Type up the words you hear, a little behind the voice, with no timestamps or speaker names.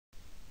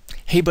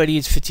Hey buddy,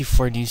 it's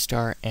 54 New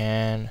Star,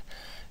 and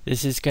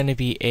this is going to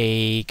be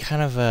a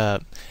kind of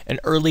an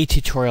early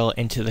tutorial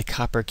into the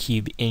Copper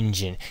Cube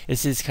engine.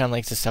 This is kind of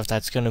like the stuff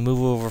that's going to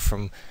move over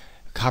from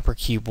Copper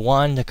Cube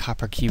 1 to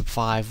Copper Cube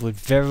 5 with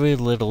very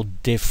little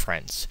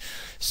difference.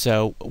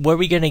 So what are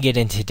we going to get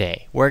in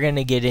today? We're going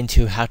to get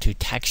into how to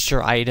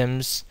texture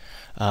items.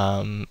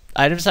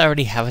 Items that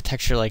already have a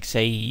texture, like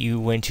say you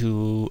went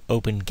to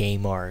Open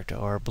Game Art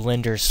or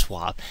Blender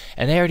Swap,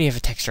 and they already have a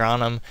texture on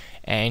them,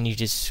 and you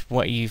just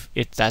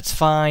that's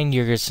fine.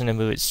 You're just gonna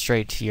move it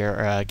straight to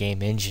your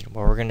game engine.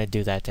 Well, we're gonna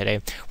do that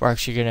today. We're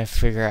actually gonna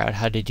figure out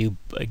how to do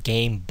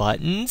game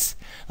buttons,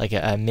 like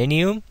a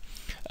menu.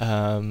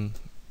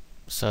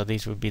 So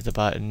these would be the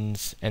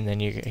buttons, and then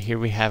here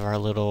we have our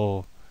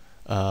little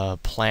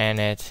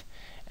planet,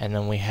 and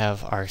then we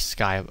have our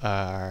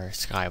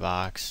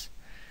skybox.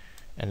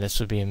 And this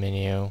would be a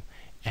menu,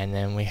 and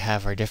then we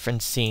have our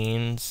different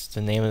scenes,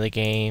 the name of the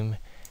game,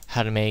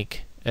 how to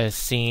make a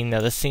scene. Now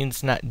this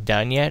scene's not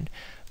done yet,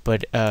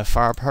 but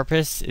for our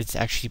purpose it's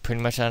actually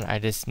pretty much done. I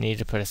just need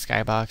to put a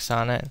skybox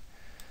on it,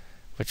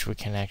 which we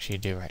can actually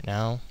do right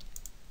now.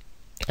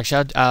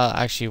 Actually, I'll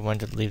actually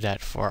want to leave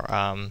that for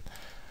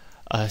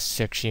us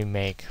to actually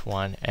make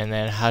one, and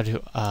then how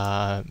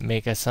to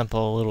make a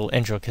simple little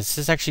intro, because this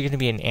is actually going to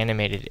be an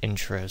animated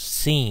intro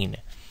scene.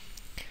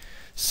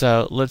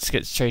 So let's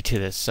get straight to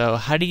this. So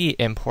how do you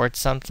import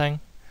something?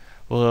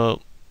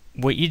 Well,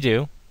 what you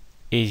do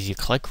is you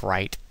click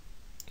right.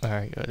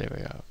 There we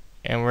go.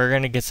 And we're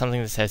going to get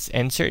something that says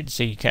insert,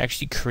 so you can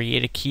actually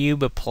create a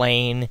cube, a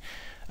plane,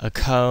 a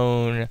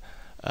cone,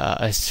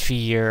 a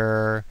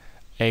sphere,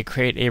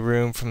 create a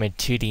room from a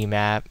 2D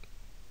map.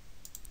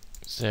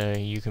 So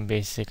you can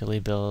basically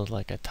build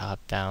like a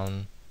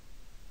top-down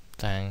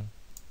thing.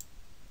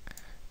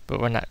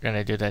 But we're not going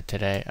to do that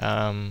today.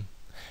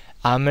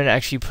 I'm going to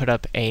actually put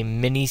up a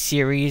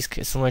mini-series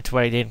similar to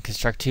what I did in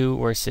Construct 2,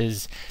 where it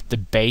says the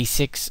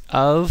basics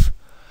of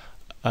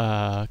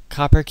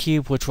Copper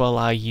Cube, which will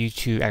allow you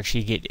to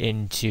actually get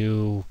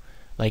into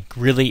like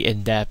really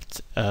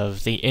in-depth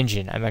of the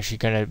engine. I'm actually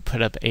going to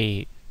put up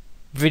a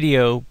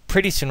video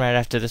pretty soon right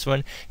after this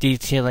one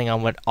detailing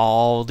on what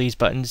all these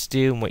buttons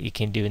do and what you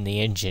can do in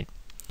the engine.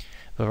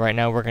 But right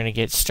now we're going to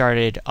get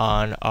started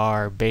on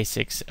our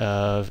basics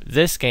of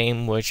this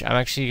game, which I'm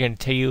actually going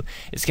to tell you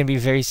it's going to be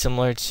very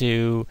similar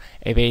to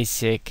a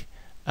basic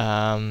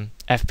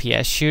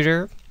FPS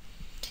shooter.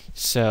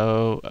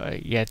 So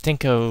yeah,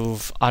 think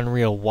of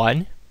Unreal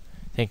 1,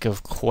 think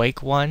of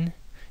Quake 1,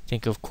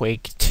 think of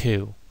Quake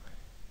 2.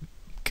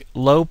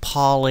 Low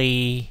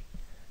poly,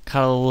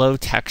 kind of low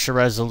texture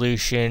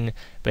resolution,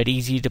 but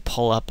easy to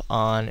pull up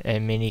on a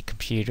mini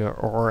computer,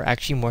 or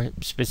actually more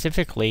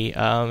specifically,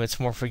 it's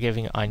more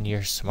forgiving on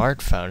your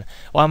smartphone.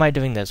 Why am I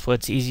doing this? Well,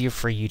 it's easier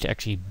for you to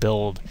actually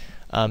build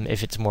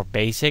if it's more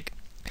basic,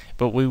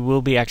 but we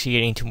will be actually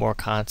getting to more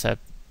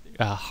concept,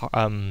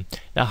 not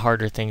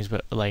harder things,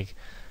 but like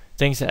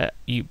things that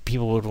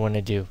people would want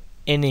to do.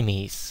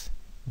 Enemies,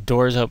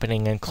 doors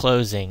opening and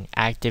closing,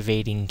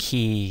 activating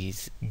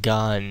keys,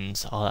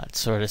 guns, all that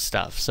sort of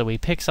stuff. So we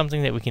pick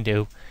something that we can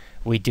do,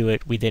 we do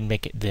it, we then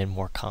make it then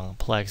more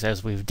complex,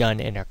 as we've done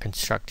in our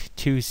Construct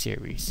 2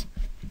 series.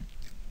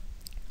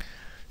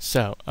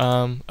 So,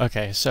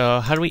 okay, so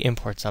how do we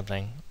import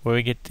something? Where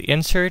we get the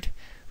insert,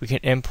 we can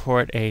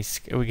import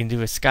we can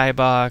do a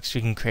skybox,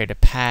 we can create a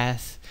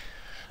path,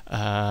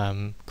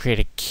 create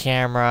a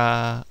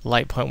camera,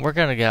 light point. We're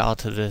going to get all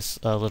to this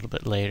a little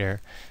bit later,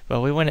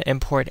 but we want to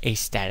import a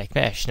static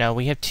mesh. Now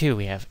we have two.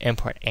 We have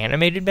import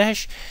animated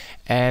mesh,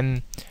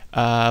 and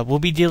we'll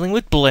be dealing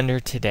with Blender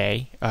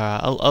today,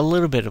 a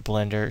little bit of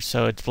Blender.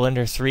 So it's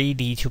Blender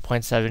 3D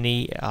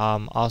 2.70,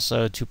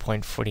 also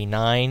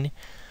 2.49.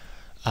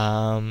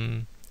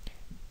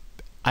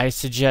 I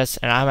suggest,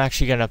 and I'm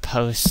actually going to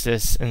post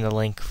this in the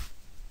link,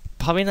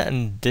 probably not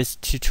in this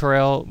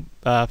tutorial,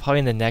 probably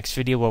in the next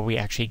video where we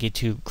actually get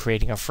to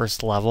creating our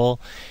first level,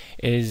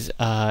 is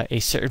a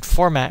certain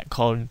format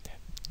called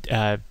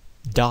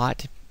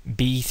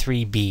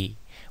 .b3b,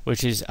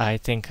 which is, I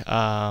think,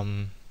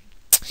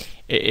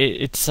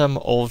 it's some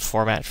old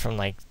format from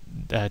like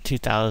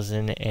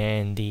 2000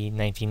 and the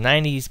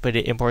 1990s, but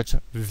it imports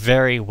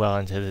very well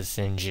into this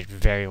engine,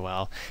 very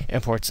well. It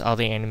imports all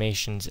the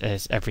animations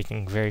as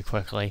everything very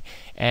quickly,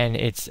 and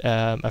it's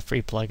a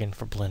free plugin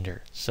for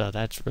Blender, so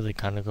that's really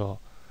kind of cool.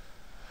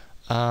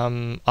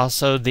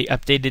 Also, the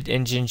updated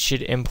engine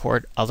should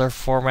import other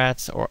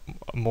formats or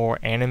more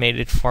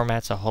animated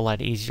formats a whole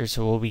lot easier,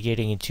 so we'll be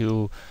getting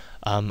into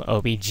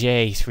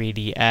OBJ,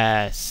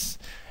 3ds,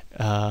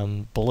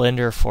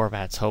 Blender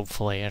formats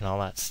hopefully, and all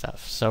that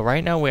stuff. So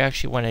right now we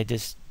actually want to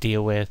just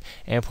deal with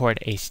import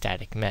a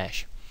static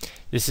mesh.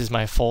 This is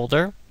my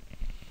folder.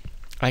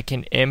 I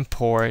can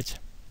import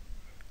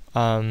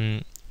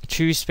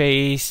true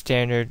space,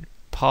 standard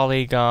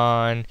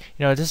polygon,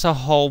 just a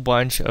whole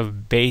bunch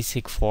of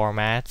basic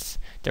formats,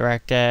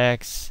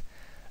 DirectX,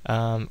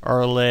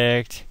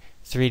 Erlicht,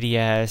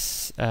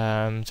 3ds,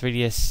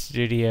 3ds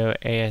Studio,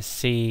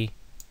 ASC.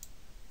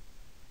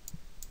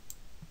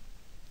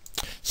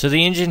 So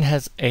the engine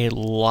has a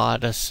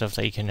lot of stuff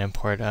that you can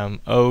import.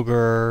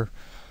 Ogre,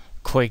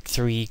 Quake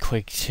 3,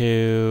 Quake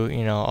 2,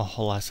 a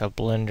whole lot of stuff.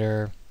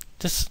 Blender,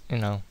 just,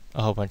 a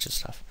whole bunch of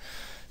stuff.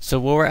 So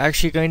what we're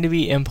actually going to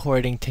be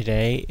importing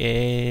today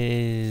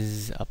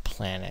is a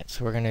planet.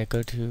 So we're going to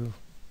go to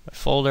a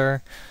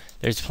folder.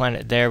 There's a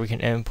planet there. We can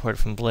import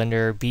from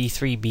Blender,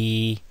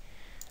 B3B,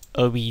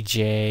 OBJ.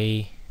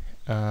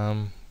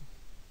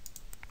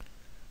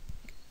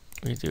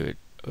 We do it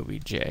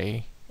OBJ,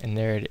 and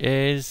there it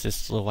is,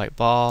 this little white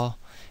ball.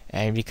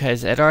 And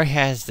because it already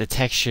has the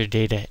texture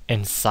data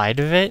inside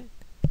of it,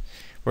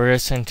 we're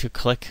just going to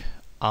click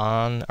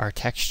on our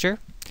texture,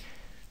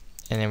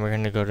 and then we're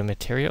going to go to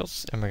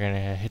materials, and we're going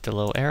to hit the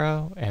little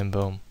arrow, and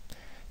boom.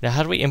 Now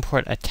how do we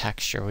import a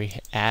texture? We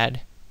hit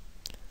add,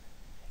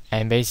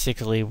 and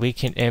basically we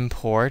can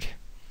import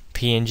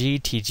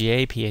PNG,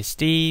 TGA,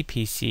 PSD,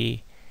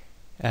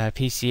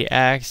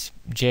 PCX,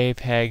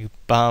 JPEG,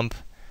 bump.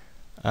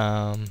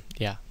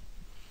 Yeah.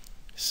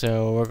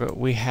 So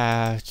we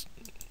have,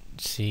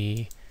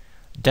 see,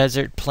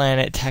 desert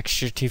planet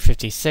texture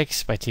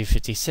 256 by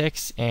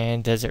 256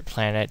 and desert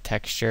planet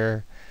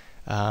texture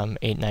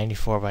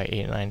 894 by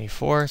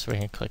 894. So we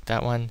can click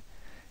that one,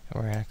 and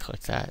we're going to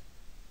click that.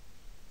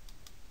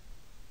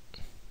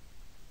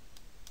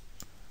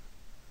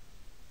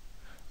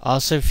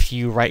 Also, if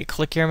you right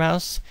click your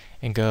mouse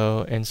and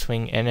go and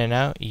swing in and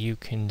out, you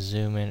can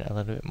zoom in a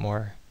little bit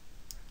more,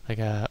 like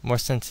more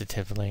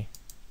sensitively.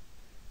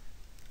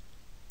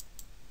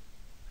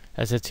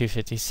 That's a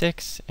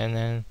 256, and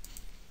then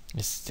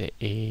it's the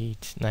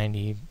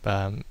 890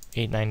 by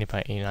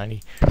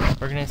 890.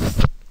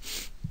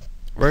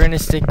 We're gonna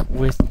stick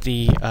with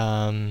the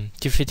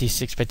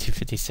 256 by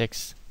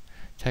 256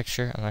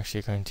 texture. I'm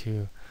actually going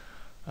to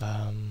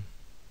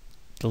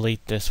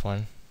delete this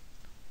one.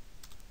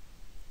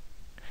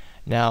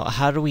 Now,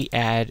 how do we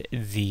add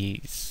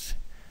these?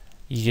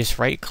 You just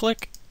right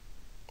click,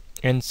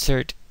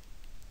 insert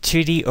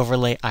 2D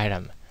overlay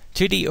item.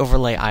 2D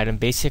overlay item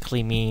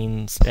basically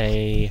means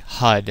a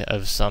HUD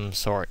of some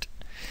sort.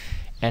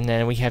 And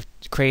then we have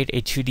to create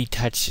a 2D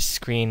touch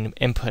screen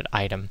input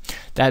item.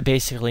 That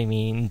basically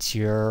means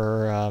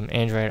your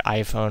Android,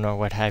 iPhone, or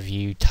what have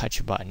you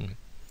touch button.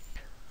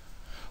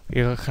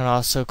 You can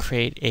also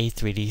create a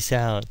 3D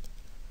sound.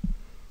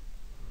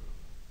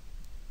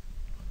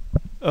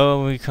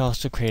 Oh, we can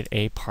also create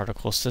a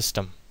particle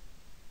system.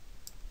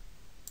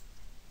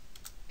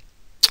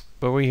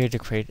 But we're here to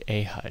create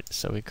a HUD.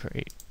 So we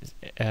create,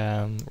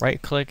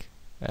 right click,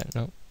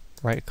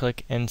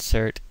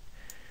 insert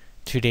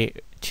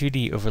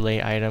 2D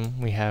overlay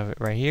item. We have it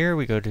right here.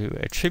 We go to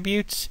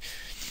attributes,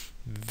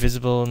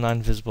 visible,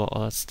 non-visible,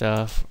 all that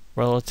stuff.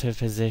 Relative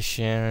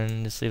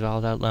position, just leave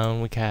all that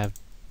alone. We can have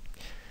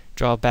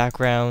draw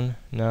background,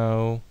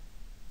 no,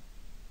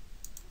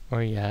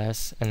 or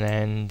yes, and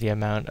then the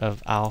amount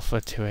of alpha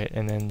to it,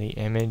 and then the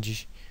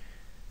image.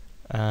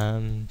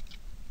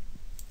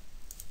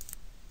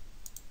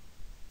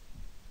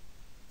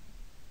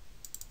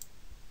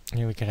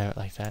 Here we could have it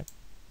like that.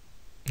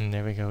 And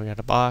there we go, we got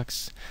a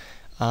box.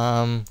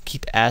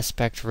 Keep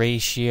aspect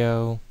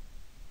ratio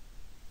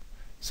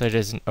so it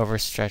doesn't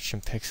overstretch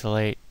and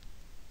pixelate.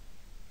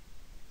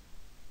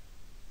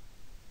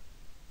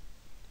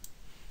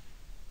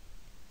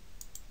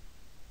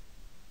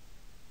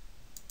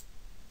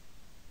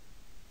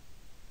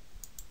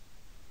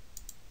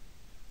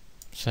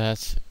 So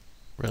that's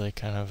really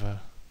kind of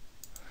a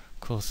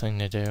cool thing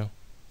to do.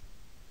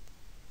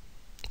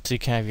 So you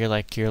can have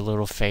your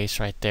little face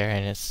right there,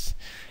 and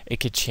it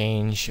could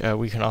change.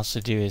 We can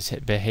also do is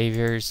hit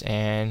behaviors,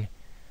 and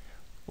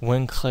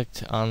when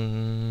clicked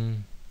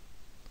on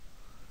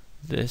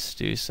this,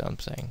 do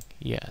something.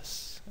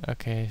 Yes.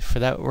 Okay. For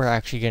that, we're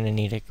actually going to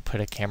need to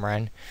put a camera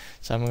in.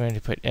 So I'm going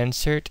to put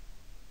insert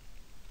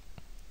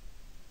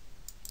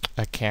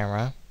a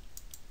camera.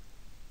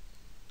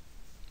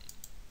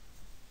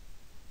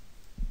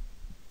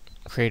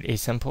 Create a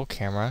simple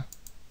camera.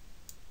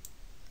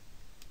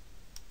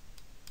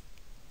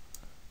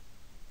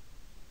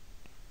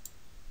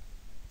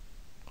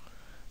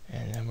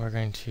 And then we're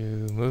going to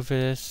move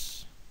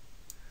this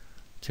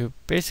to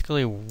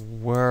basically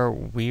where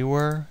we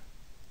were.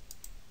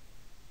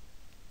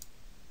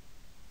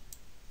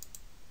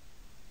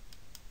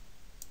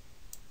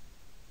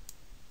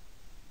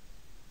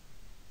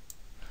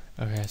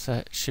 Okay, so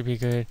that should be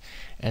good.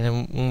 And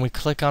then when we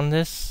click on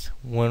this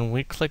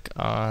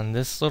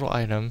little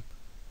item,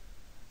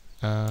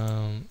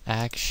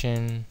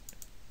 action,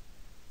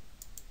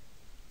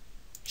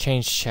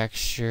 change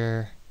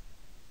texture,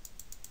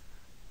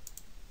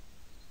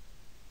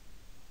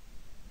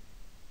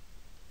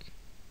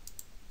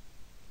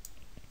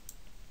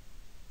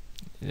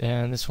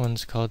 and this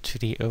one's called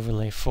 2D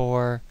overlay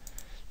 4.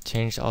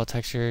 Change all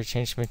texture,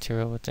 change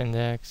material with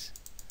index.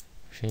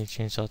 Should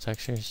change all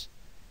textures.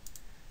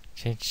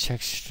 Change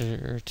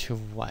texture to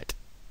what?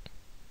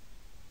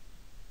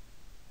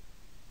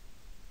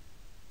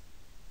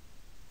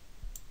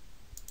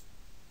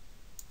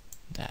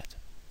 That.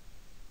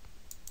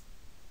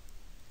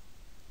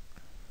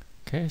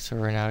 Okay, so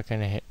we're now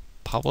going to hit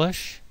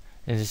publish,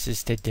 and this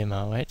is to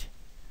demo it.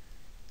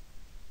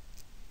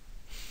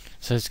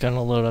 So it's going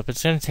to load up.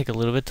 It's going to take a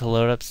little bit to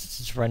load up since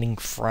it's running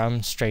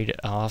from straight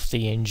off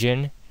the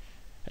engine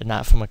and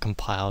not from a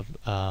compiled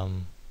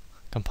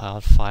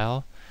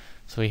file.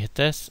 So we hit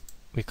this,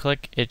 we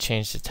click, it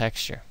changed the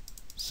texture.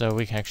 So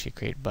we can actually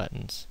create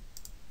buttons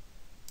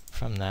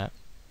from that,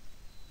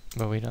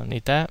 but we don't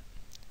need that.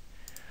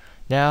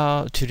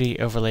 Now 2D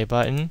overlay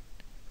button.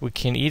 We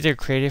can either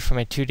create it from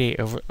a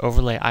 2D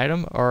overlay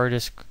item or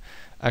just,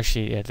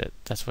 actually, yeah,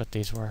 that's what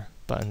these were,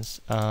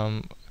 buttons.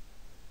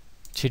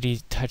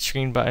 2D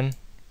touchscreen button.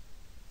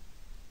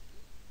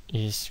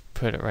 You just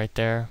put it right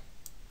there.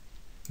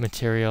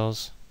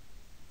 Materials.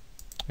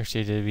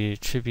 Actually, there'd be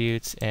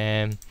attributes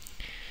and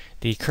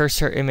the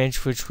cursor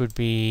image, which would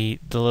be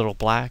the little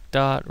black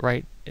dot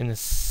right in the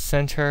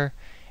center,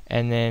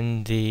 and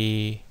then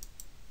the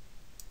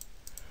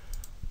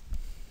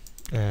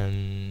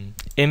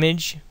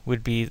image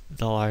would be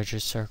the larger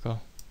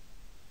circle.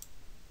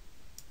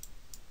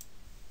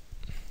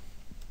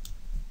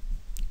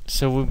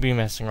 So we'll be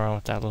messing around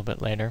with that a little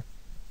bit later.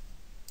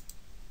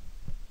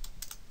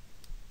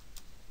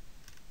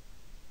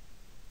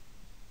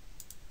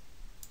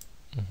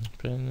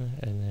 And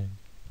then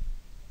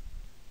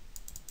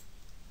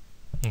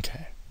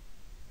okay.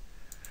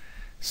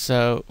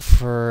 So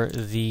for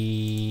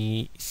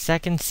the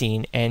second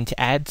scene, and to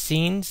add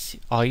scenes,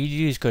 all you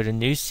do is go to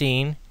new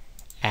scene,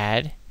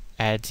 add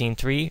scene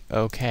 3,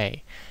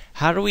 okay.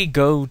 How do we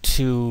go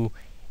to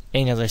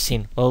another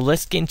scene? Well,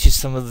 let's get into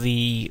some of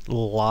the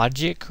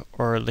logic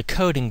or the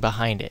coding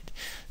behind it.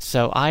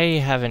 So I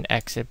have an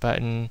exit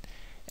button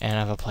and I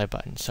have a play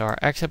button. So our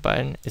exit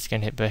button is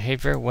going to hit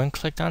behavior. When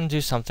clicked on do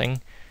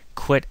something,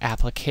 quit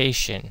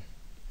application.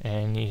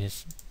 And you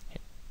just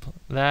hit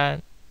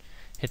that,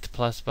 hit the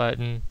plus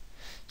button.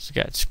 So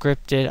you got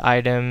scripted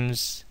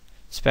items,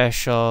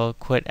 special,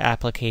 quit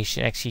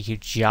application, execute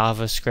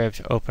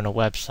JavaScript, open a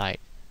website.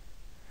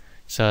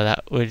 So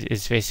that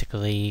is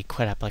basically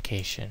quit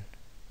application.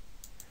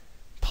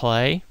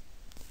 Play.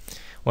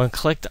 When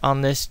clicked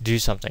on this, do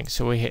something.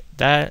 So we hit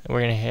that.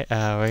 We're gonna hit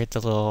the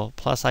little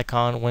plus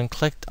icon. When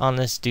clicked on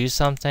this, do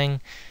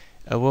something.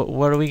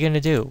 What are we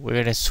gonna do?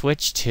 We're gonna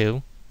switch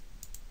to,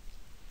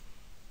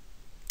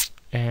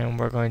 and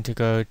we're going to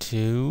go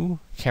to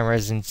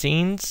cameras and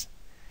scenes.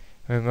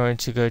 We're going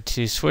to go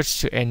to switch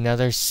to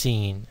another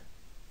scene.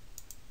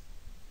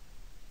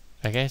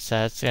 Okay, so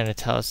that's gonna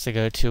tell us to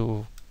go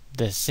to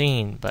the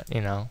scene, but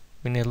you know,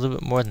 we need a little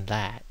bit more than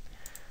that.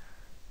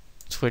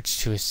 Switch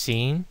to a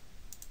scene.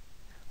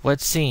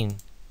 What scene?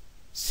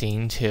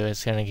 Scene 2.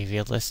 It's going to give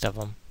you a list of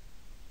them.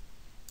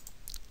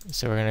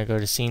 So we're going to go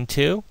to scene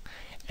 2,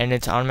 and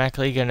it's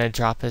automatically going to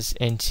drop us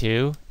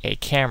into a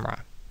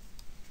camera.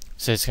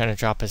 So it's going to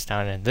drop us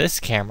down in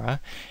this camera,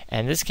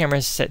 and this camera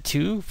is set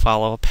to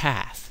follow a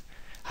path.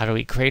 How do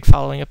we create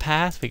following a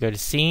path? We go to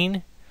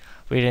scene,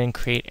 we then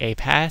create a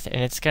path,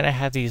 and it's going to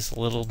have these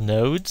little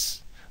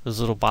nodes, those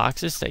little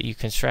boxes that you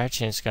can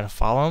stretch, and it's going to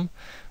follow them.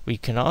 What you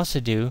can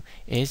also do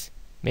is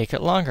make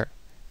it longer.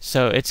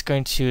 So it's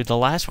going to, the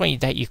last one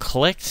that you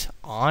clicked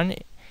on,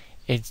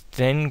 it's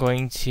then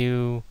going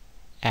to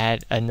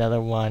add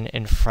another one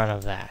in front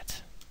of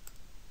that.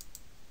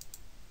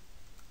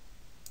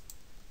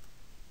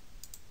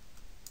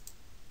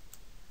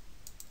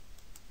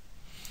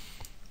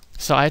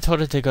 So I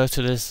told it to go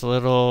to this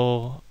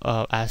little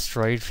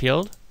asteroid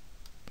field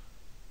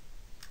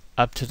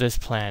up to this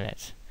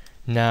planet.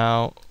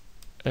 Now,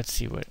 let's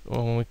see what,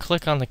 when we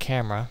click on the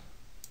camera,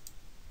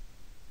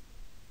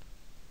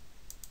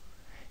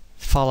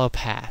 follow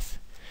path.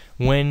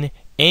 When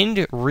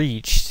end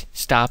reached,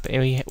 stop,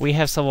 and we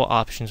have several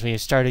options. We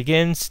have start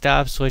again,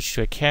 stop, switch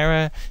to a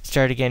camera,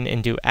 start again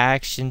and do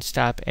action,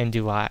 stop and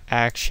do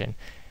action.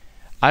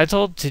 I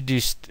told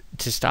to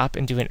stop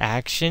and do an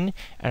action,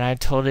 and I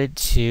told it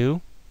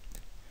to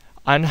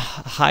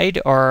hide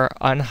or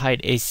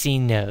unhide a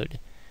scene node.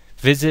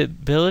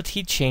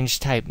 Visibility,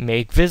 change type,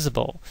 make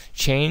visible.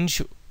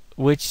 Change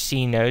which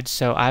scene node.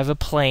 So I have a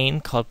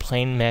plane called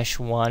plane mesh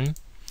 1,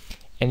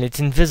 and it's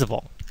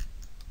invisible.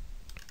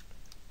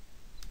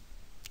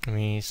 Let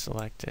me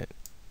select it.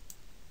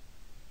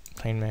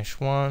 Plane mesh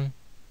 1.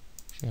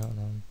 Hold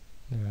on.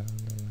 No,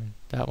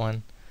 that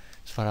one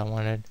is what I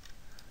wanted.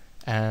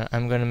 And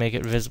I'm going to make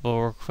it visible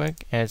real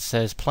quick. And it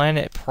says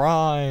Planet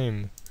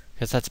Prime,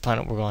 because that's the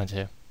planet we're going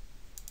to.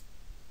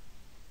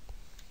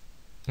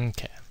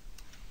 Okay.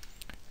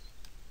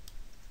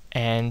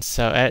 And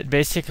so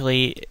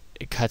basically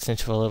it cuts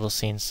into a little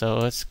scene. So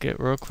let's get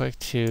real quick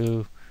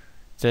to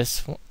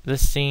this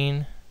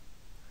scene.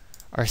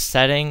 Our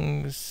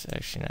settings,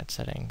 actually not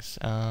settings,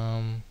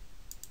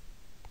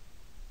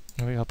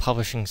 here we go,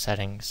 publishing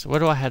settings. What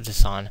do I have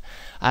this on?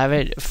 I have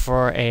it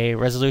for a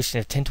resolution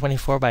of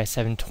 1024 by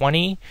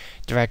 720,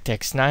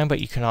 DirectX 9,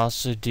 but you can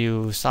also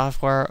do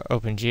software,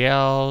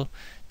 OpenGL,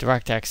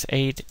 DirectX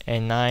 8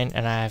 and 9,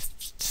 and I have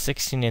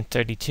 16 and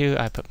 32.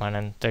 I put mine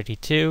on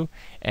 32,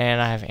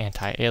 and I have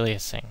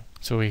anti-aliasing.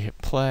 So we hit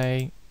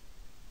play,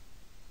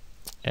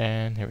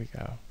 and here we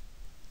go.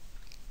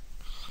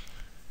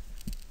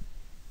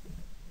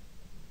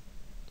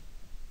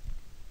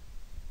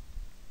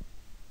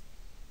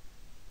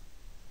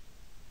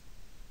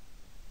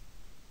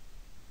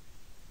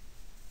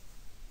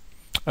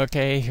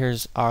 Okay,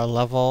 here's our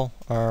level,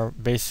 or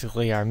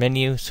basically our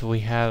menu. So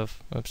we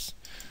have, oops,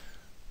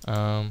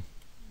 okay,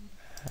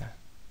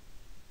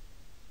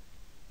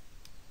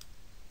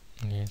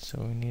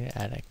 so we need to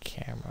add a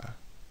camera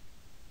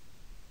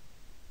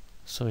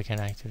so we can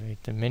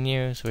activate the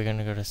menu. So we're going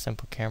to go to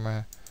Simple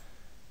Camera.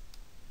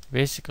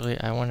 Basically,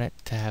 I want it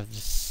to have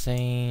the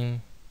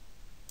same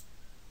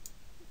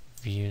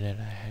view that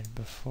I had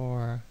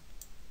before.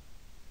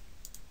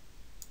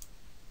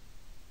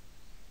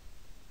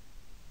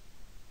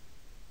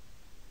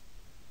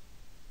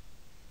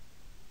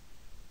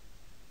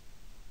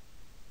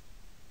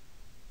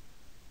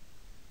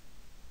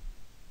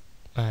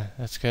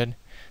 That's good.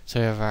 So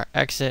we have our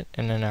exit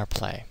and then our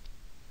play.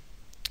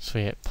 So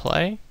we hit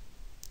play.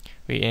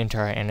 We enter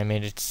our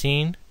animated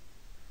scene.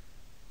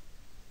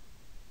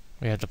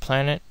 We have the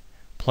planet,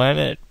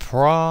 Planet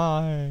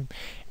Prime,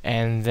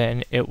 and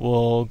then it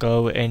will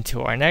go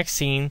into our next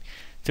scene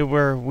to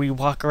where we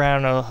walk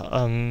around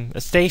a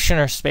station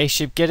or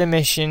spaceship, get a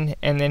mission,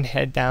 and then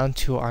head down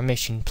to our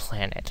mission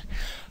planet.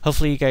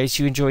 Hopefully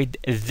you enjoyed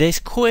this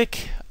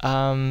quick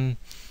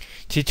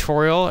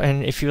tutorial,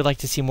 and if you would like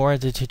to see more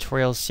of the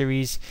tutorial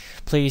series,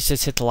 please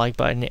just hit the like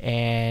button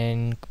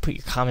and put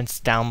your comments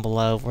down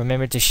below.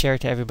 Remember to share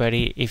it to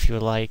everybody if you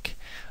would like,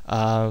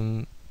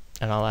 and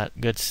all that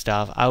good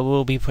stuff. I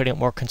will be putting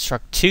more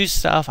Construct 2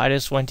 stuff. I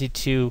just wanted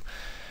to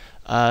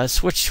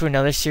switch to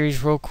another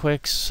series real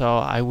quick so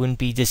I wouldn't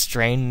be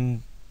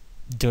distrained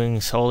doing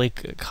solely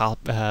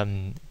Construct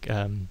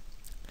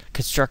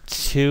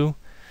 2.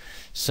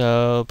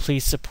 So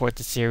please support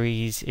the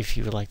series if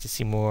you would like to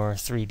see more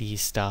 3D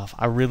stuff.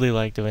 I really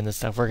like doing this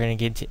stuff. We're going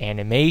to get into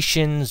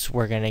animations.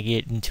 We're going to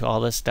get into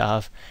all this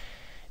stuff.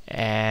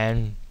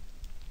 And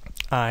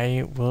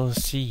I will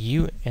see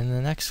you in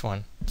the next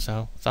one.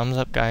 So thumbs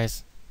up,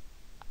 guys.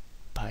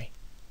 Bye.